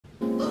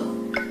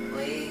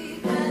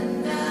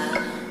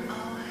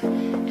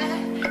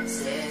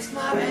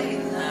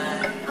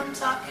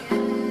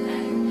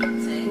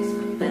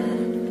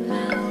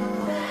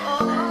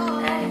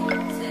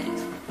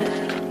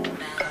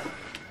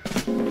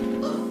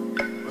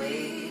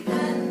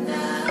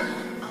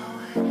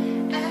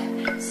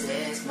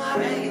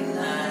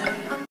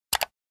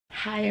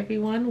Hi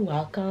everyone,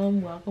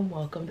 welcome.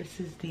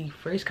 This is the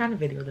first kind of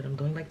video that I'm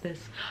doing like this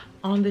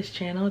on this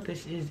channel.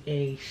 This is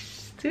a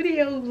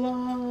studio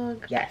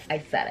vlog. Yes, I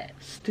said it,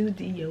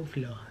 studio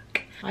vlog.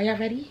 Are y'all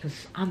ready?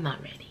 Because I'm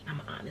not ready.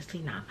 I'm honestly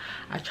not.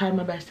 I tried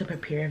my best to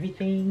prepare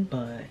everything,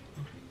 but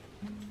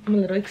I'm a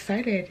little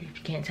excited if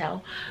you can't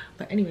tell.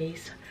 But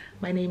anyways,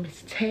 my name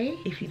is Tay,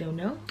 if you don't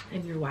know,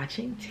 and you're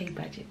watching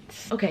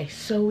TaeBudgets. Okay,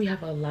 so we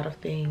have a lot of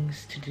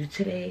things to do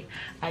today.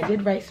 I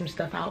did write some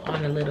stuff out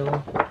on a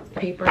little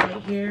paper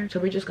right here, so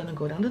we're just gonna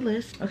go down the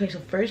list. Okay, so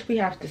first we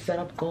have to set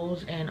up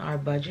goals and our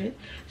budget.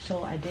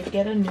 So I did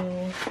get a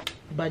new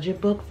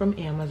budget book from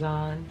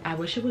Amazon. I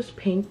wish it was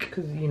pink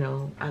because, you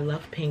know, I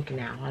love pink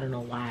now. I don't know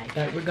why,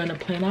 but we're gonna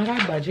plan out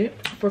our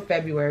budget for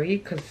February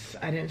because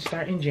I didn't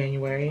start in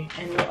January,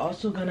 and we're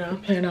also gonna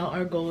plan out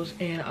our goals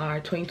in our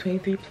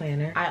 2023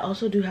 planner. I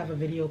also do have a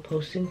video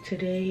posting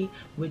today,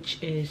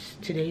 which is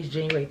today's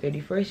January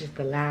 31st. It's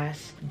the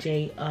last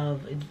day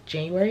of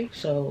January,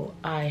 so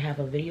I have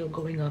a video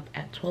going up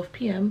at 12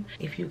 p.m.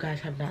 If you guys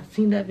have not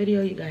seen that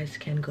video, you guys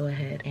can go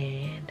ahead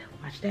and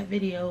watch that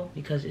video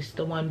because it's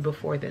the one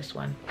before this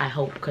one, I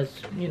hope,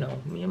 because you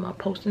know me and my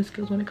posting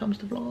skills when it comes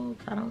to vlogs,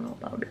 I don't know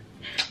about it.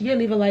 Yeah,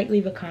 leave a like,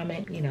 leave a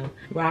comment, you know,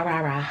 rah rah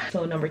rah.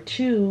 So number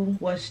 2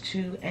 was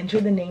to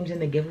enter the names in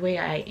the giveaway.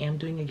 I am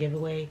doing a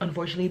giveaway.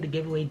 Unfortunately, the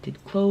giveaway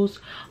did close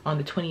on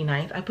the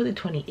 29th. I put the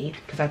 28th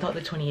because I thought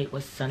the 28th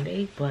was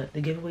Sunday, but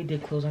the giveaway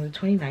did close on the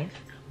 29th,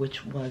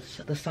 which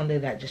was the Sunday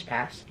that just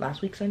passed,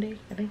 last week Sunday,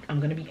 I think. I'm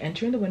gonna be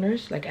entering the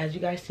winners. Like as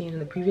you guys seen in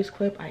the previous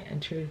clip, I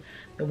entered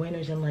the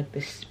winners in like the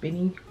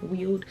spinny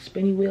wheel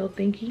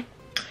thingy.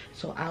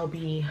 So I'll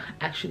be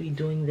actually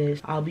doing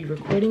this. I'll be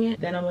recording it.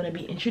 Then I'm gonna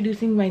be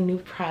introducing my new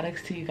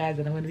products to you guys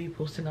that I'm gonna be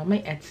posting on my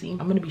Etsy.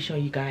 I'm gonna be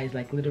showing you guys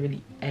like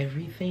literally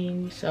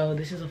everything. So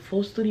this is a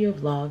full studio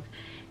vlog,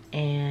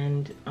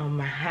 and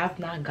I have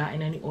not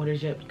gotten any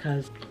orders yet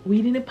because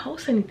we didn't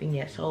post anything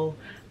yet. So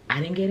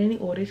I didn't get any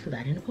orders because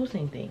I didn't post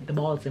anything. The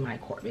ball is in my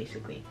court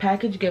basically.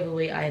 Package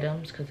giveaway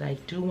items because I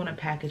do want to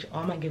package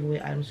all my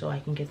giveaway items so I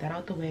can get that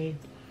out the way.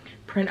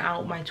 Print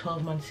out my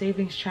 12-month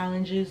savings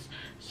challenges,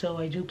 so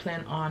I do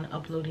plan on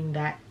uploading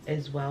that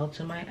as well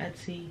to my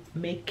Etsy.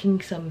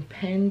 Making some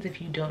pens.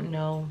 If you don't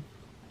know,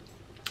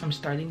 I'm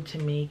starting to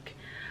make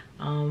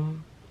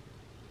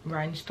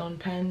rhinestone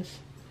pens.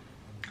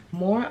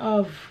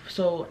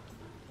 So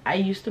I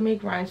used to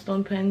make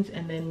rhinestone pens,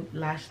 and then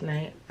last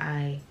night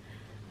I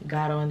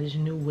got on this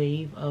new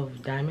wave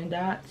of diamond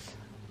dots,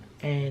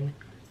 and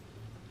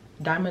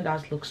diamond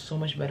dots look so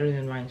much better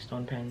than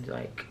rhinestone pens,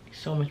 like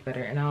so much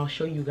better. And I'll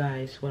show you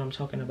guys what I'm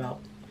talking about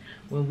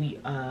when we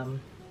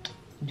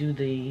do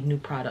the new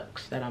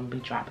products that I'm be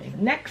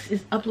dropping. Next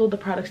is upload the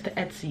products to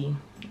Etsy.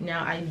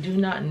 Now I do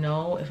not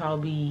know if I'll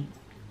be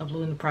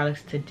uploading the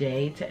products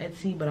today to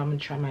Etsy, but I'm gonna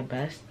try my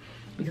best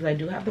because I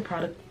do have the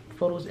product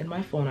photos in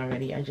my phone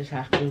already. I just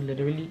have to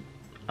literally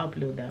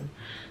upload them.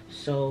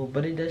 So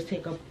but it does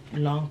take a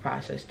long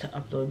process to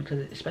upload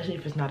because especially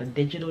if it's not a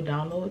digital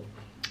download,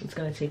 it's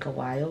gonna take a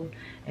while.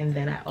 And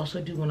then I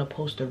also do want to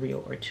post a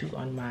reel or two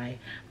on my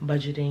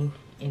budgeting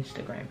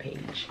Instagram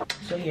page.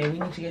 So yeah, we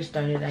need to get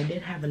started. I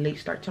did have a late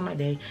start to my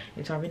day.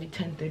 It's already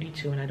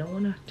 10:32 and I don't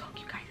want to talk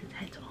you guys'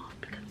 heads off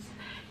because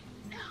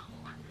no,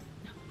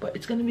 but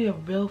it's gonna be a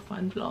real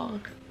fun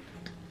vlog.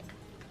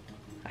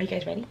 Are you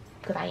guys ready?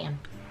 Because I am.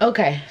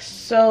 Okay,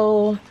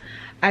 so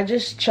I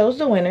just chose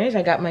the winners.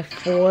 I got my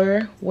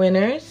 4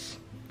 winners,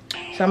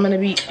 so I'm gonna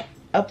be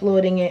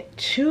uploading it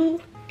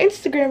to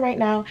Instagram right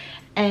now,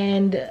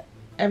 and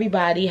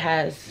everybody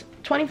has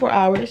 24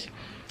 hours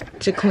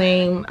to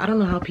claim. I don't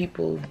know how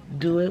people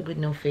do it with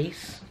no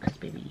face because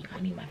baby, I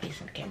need my face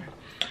in the camera.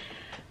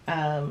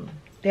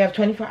 They have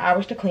 24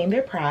 hours to claim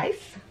their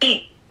prize.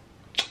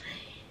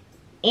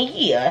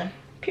 Yeah,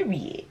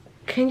 period.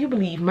 Can you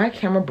believe my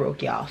camera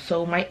broke, y'all?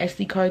 So my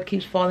SD card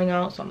keeps falling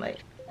out, so I'm like,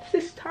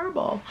 this is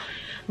terrible.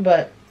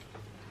 But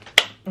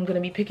I'm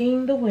gonna be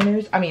picking the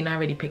winners. I mean, I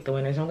already picked the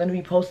winners. I'm gonna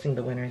be posting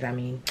the winners, I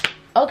mean.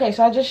 Okay,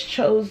 so I just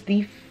chose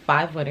the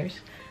 5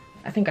 winners.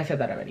 I think I said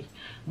that already.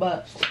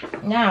 But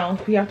now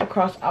we have to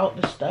cross out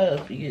the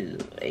stuff.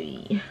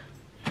 I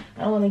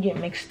don't want to get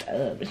mixed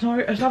up. It's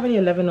already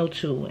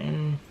 11:02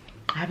 and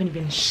I haven't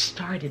even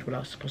started what I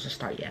was supposed to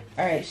start yet.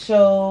 All right,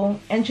 so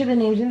enter the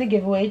names in the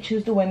giveaway.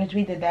 Choose the winners.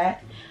 We did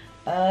that.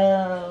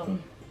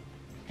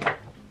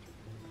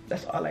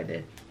 That's all I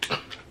did.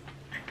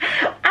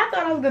 I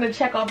thought I was gonna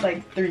check off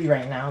like 3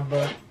 right now,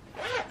 but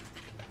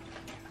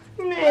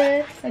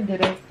nah, I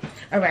didn't.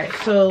 All right,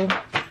 so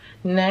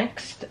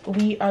next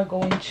we are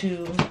going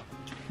to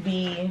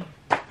be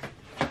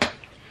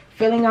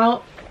filling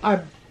out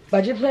our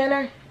budget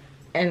planner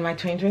and my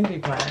 2023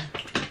 planner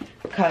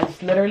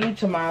because literally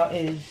tomorrow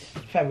is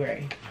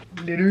February.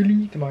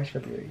 Literally tomorrow's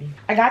February.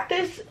 I got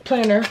this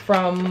planner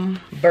from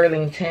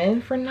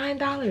Burlington for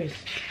 $9,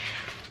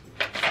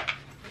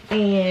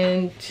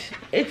 and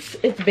it's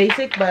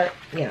basic, but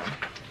you know,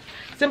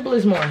 simple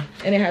is more.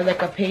 And it has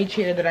like a page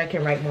here that I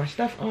can write more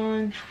stuff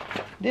on.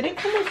 Did it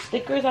come with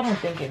stickers? I don't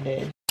think it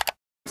did.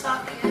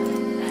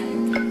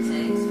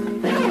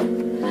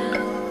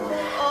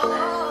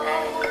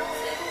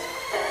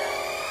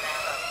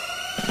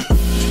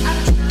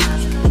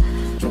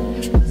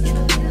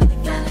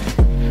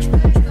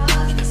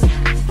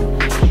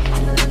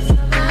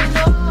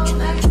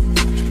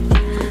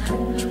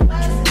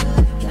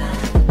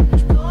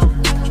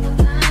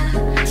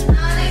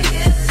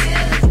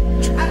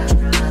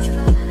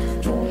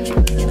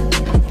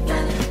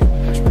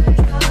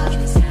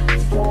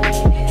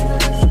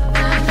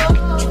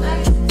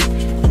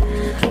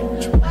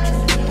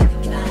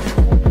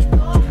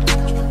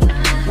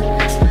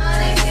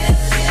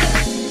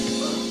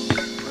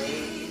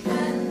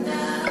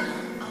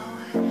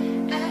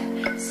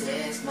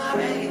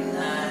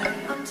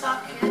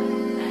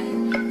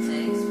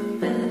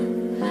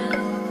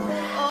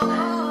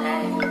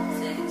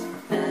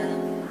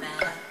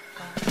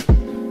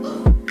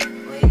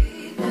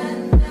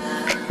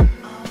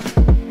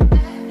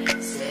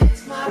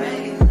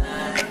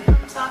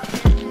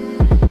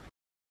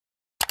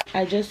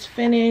 I just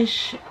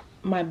finished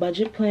my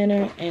budget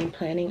planner and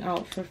planning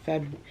out for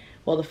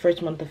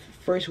the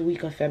first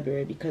week of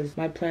February, because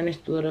my planner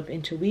split up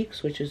into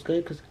weeks, which is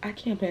good because I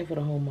can't plan for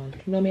the whole month.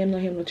 You know me, I'm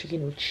not having no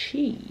chicken, no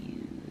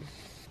cheese.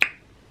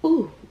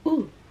 Ooh,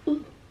 ooh,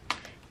 ooh.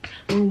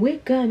 We're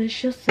gonna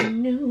show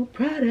some new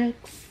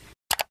products.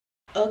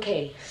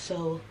 Okay,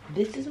 so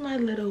this is my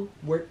little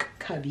work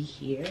cubby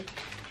here.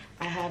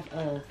 I have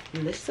a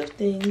list of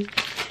things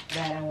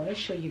that I want to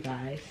show you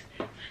guys.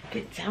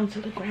 Get down to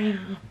the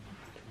ground.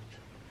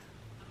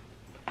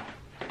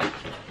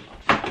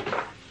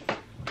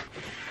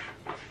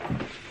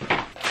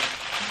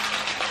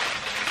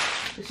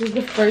 This is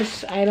the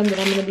first item that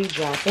I'm going to be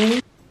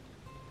dropping.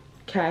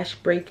 Cash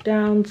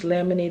breakdowns,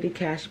 laminated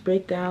cash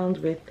breakdowns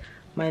with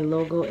my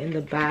logo in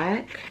the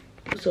back.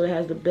 So it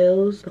has the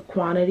bills, the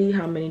quantity,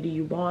 how many do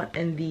you want,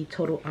 and the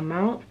total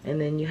amount. And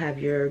then you have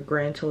your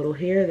grand total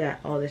here that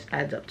all this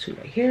adds up to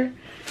right here.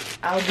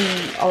 I'll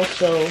be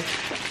also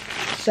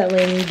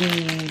selling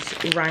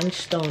these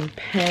rhinestone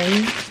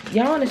pens.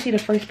 Y'all want to see the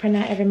first pen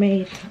I ever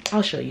made?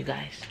 I'll show you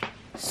guys.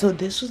 So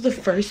this was the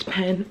first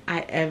pen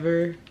I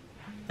ever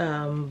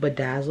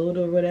bedazzled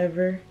or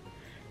whatever.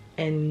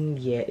 And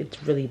yeah,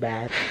 it's really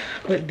bad.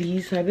 But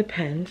these are the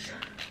pens.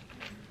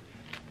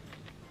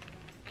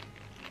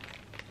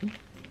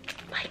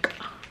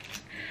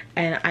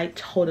 And I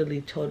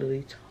totally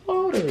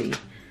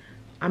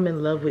I'm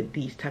in love with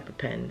these type of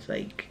pens.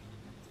 Like,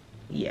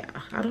 yeah,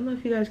 I don't know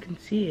if you guys can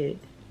see it.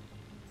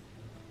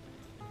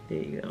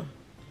 There you go.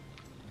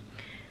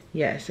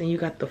 Yes, and you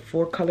got the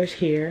 4 colors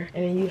here,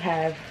 and then you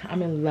have,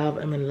 I'm in love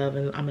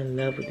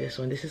with this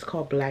one. This is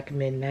called Black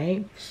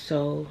Midnight.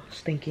 So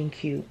stinking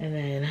cute. And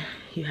then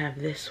you have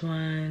this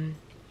one.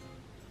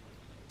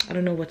 I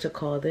don't know what to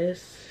call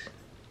this.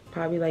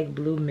 Probably like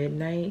Blue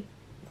Midnight,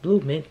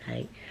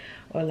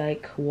 or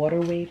like Water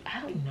Wave,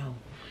 I don't know.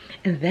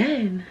 And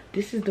then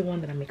this is the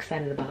one that I'm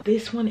excited about.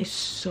 This one is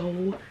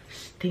so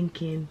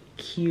stinking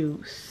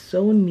cute,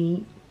 so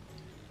neat.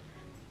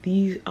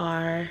 These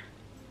are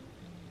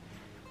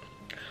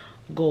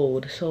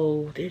gold,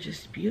 so they're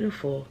just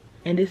beautiful.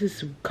 And this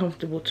is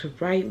comfortable to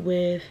write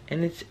with,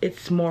 and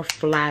it's more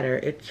flatter.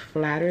 It's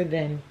flatter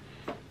than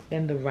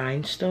the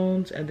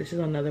rhinestones. And this is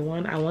another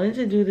one. I wanted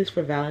to do this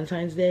for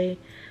Valentine's Day,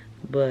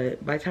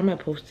 but by the time I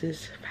post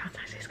this,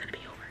 Valentine's Day is gonna be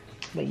over.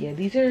 But yeah,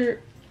 these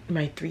are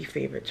my 3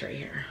 favorites right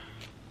here.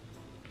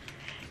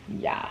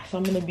 Yeah, so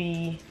I'm gonna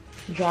be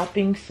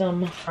dropping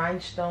some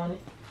rhinestone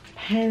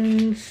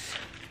pens.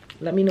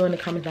 Let me know in the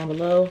comments down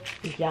below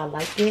if y'all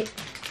like it.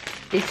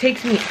 It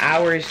takes me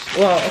hours.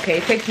 Well, okay,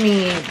 it takes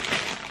me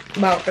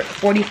about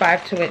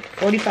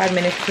 45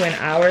 minutes to an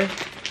hour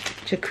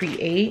to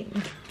create.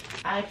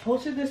 I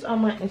posted this on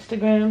my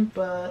Instagram,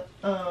 but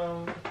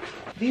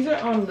these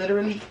are on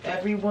literally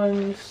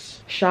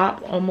everyone's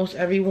shop, almost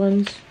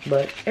everyone's,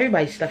 but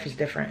everybody's stuff is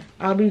different.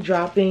 I'll be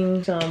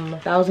dropping some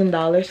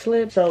 $1,000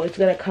 slips, so it's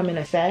gonna come in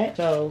a set.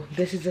 So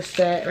this is a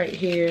set right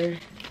here,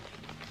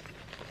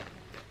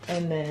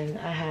 and then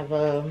I have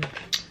a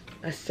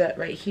set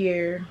right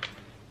here.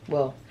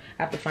 Well,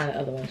 I have to find the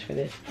other ones for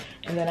this.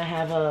 And then I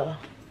have a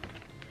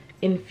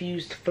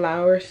infused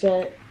flower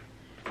set.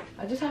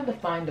 I just have to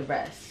find the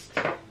rest.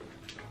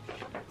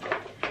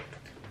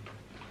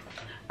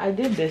 I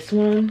did this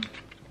one.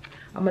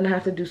 I'm gonna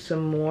have to do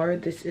some more.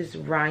 This is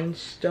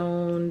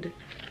rhinestoned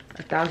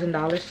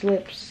 $1,000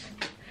 slips.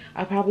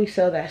 I'll probably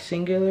sell that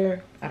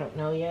singular. I don't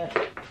know yet.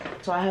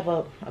 So I have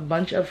a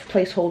bunch of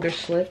placeholder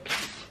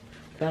slips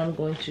that I'm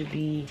going to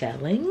be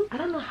selling. I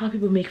don't know how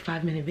people make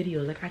 5-minute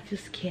videos. Like, I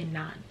just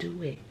cannot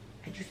do it.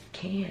 I just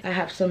can't. I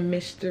have some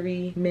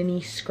mystery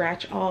mini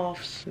scratch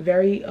offs.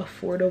 Very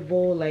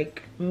affordable,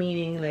 like,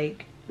 meaning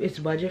like it's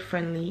budget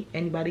friendly.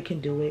 Anybody can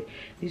do it.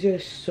 These are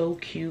so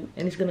cute,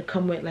 and it's gonna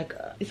come with like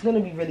it's gonna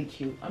be really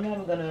cute. I'm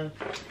not gonna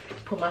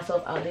put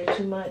myself out there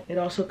too much. It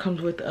also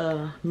comes with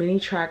a mini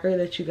tracker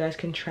that you guys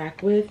can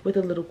track with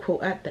a little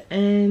quote at the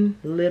end.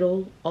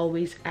 Little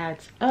always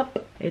adds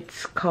up.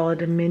 It's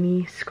called a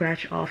mini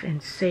scratch off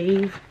and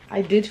save.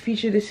 I did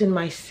feature this in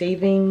my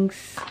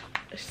savings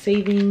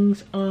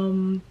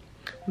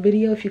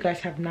video. If you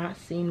guys have not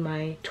seen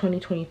my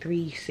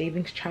 2023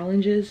 savings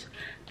challenges,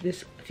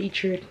 this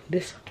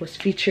was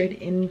featured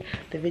in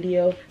the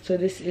video. So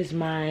this is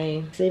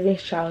my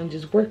savings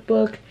challenges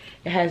workbook.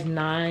 It has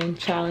 9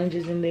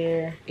 challenges in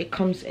there. It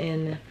comes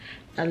in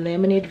a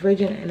laminated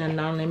version and a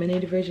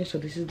non-laminated version. So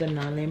this is the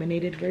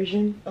non-laminated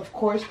version. Of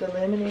course, the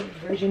laminated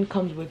version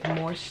comes with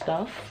more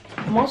stuff.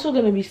 I'm also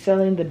going to be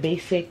selling the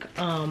basic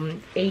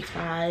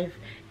A5,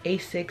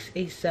 A6,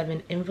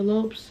 A7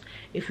 envelopes.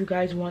 If you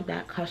guys want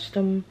that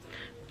custom,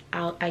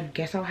 I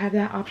guess I'll have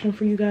that option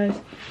for you guys.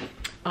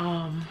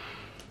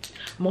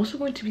 I'm also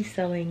going to be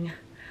selling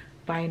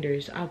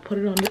binders. I'll put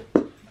it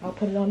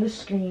on the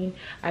screen.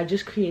 I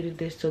just created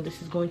this, so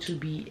this is going to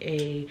be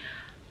a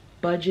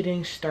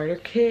budgeting starter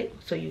kit.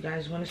 So you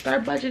guys want to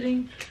start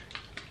budgeting,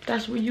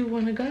 that's where you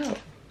want to go.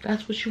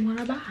 That's what you want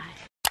to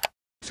buy.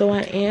 So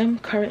I am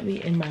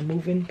currently in my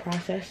moving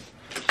process.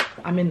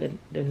 I'm in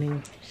the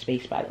new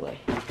space, by the way.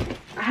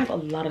 I have a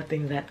lot of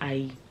things that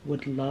I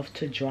would love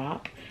to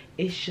drop.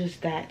 It's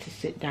just that to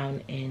sit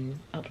down and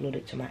upload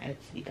it to my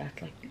Etsy,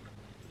 that's like.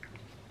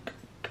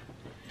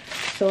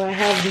 So I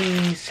have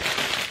these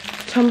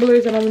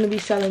tumblers that I'm going to be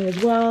selling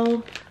as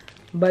well.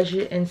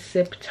 Budget and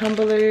sip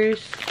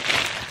tumblers.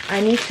 I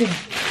need to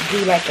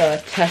do like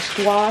a test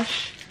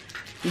wash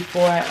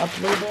before I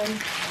upload them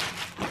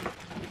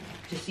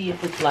to see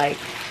if it's like.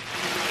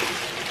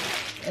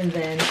 And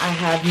then I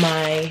have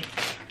my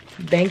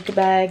bank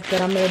bags that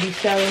I'm going to be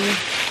selling.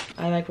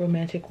 I like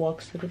romantic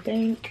walks to the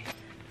bank.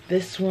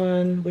 This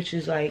one, which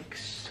is like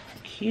so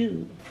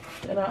cute.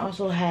 Then I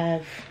also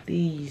have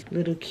these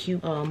little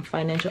cute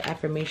financial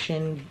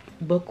affirmation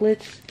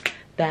booklets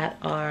that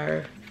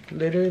are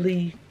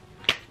literally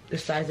the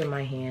size of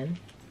my hand.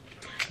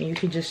 And you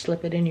can just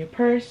slip it in your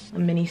purse. A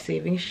mini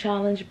savings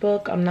challenge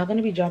book. I'm not going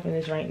to be dropping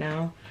this right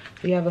now.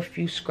 We have a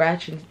few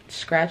scratch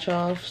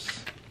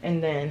offs.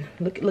 And then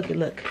look.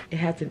 It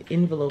has an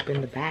envelope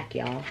in the back,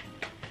 y'all.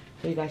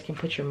 So you guys can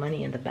put your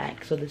money in the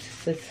back. So this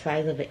is the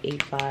size of an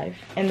A5.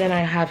 And then I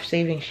have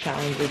savings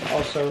challenges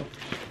also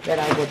that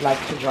I would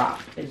like to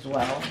drop as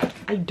well.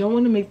 I don't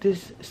want to make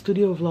this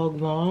studio vlog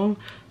long,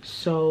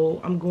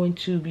 so I'm going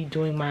to be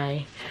doing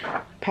my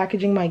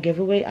packaging my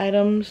giveaway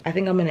items. I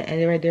think I'm gonna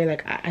end it right there.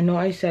 Like I know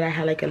I said I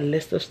had like a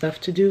list of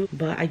stuff to do,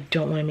 but I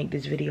don't want to make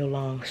this video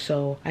long,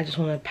 so I just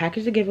want to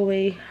package the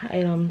giveaway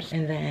items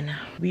and then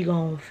we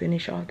gonna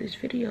finish off this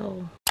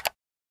video.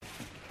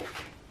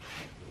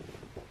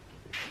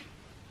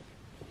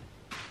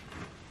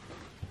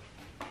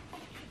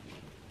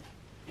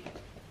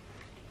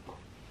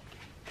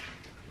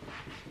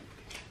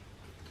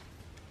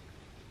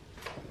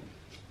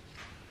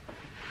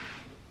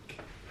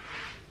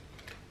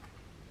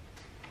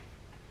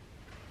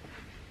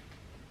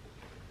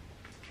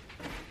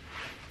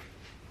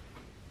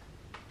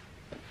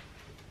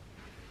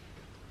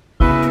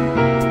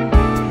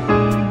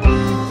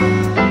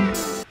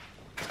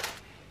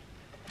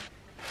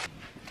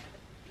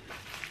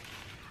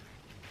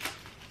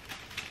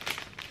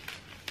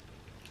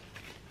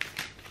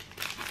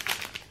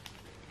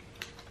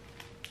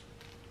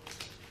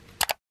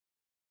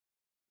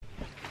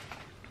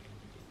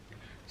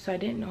 So I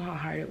didn't know how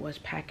hard it was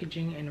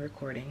packaging and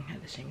recording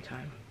at the same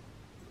time.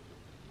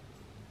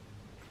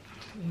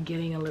 I'm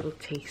getting a little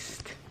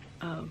taste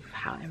of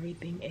how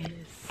everything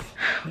is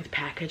with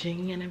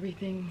packaging and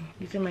everything.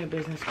 These are my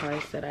business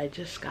cards that I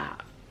just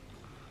got.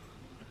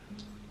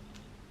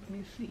 Let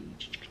me see.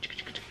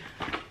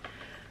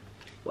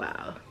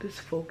 Wow, this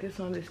focus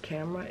on this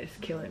camera is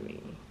killing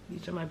me.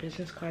 These are my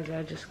business cards that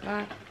I just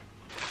got.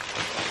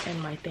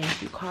 And my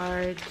thank you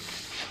cards.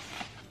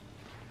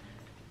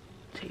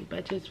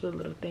 TaeBudgets with a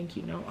little thank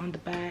you note on the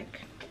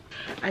back.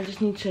 I just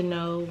need to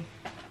know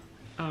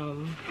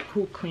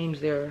who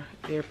claims their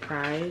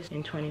prize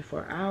in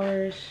 24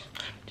 hours.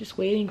 Just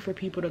waiting for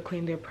people to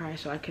claim their prize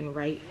so I can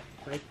write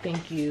like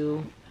thank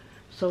you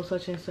so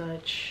such and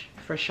such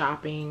for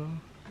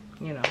shopping,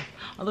 you know.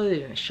 Although they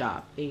didn't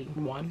shop, they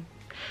won,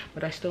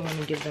 but I still want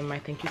to give them my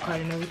thank you card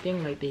and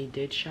everything like they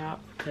did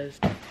shop, because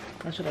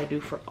that's what I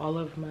do for all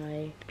of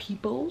my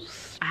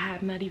peoples. I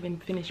have not even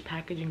finished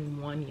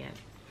packaging one yet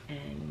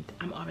and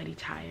I'm already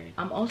tired.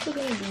 I'm also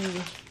going to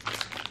be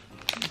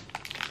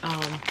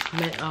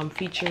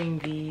featuring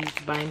these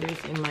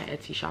binders in my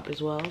Etsy shop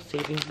as well,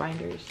 savings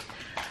binders.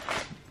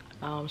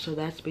 So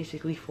that's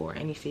basically for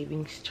any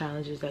savings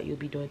challenges that you'll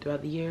be doing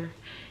throughout the year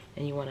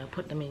and you want to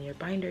put them in your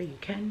binder, you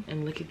can.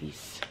 And look at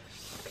these,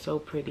 so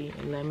pretty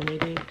and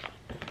laminated.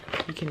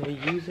 You can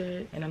reuse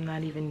it, and I'm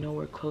not even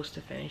nowhere close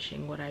to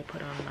finishing what I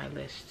put on my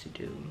list to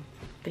do.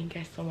 Thank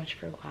you guys so much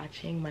for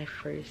watching my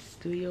first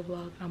studio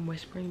vlog. I'm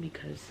whispering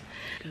because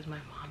my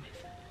mom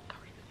is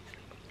currently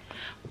sleeping.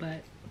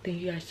 But thank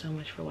you guys so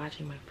much for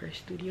watching my first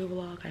studio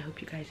vlog. I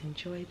hope you guys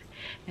enjoyed,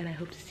 and I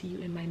hope to see you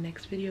in my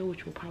next video,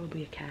 which will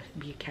probably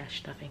be a cash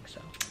stuffing.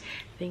 So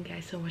thank you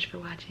guys so much for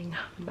watching.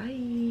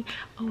 Bye.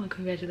 Oh, and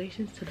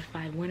congratulations to the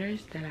 5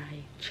 winners that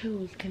I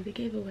chose in the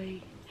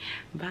giveaway.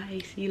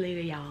 Bye. See you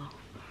later, y'all.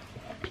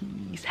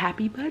 Peace.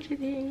 Happy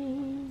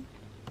budgeting.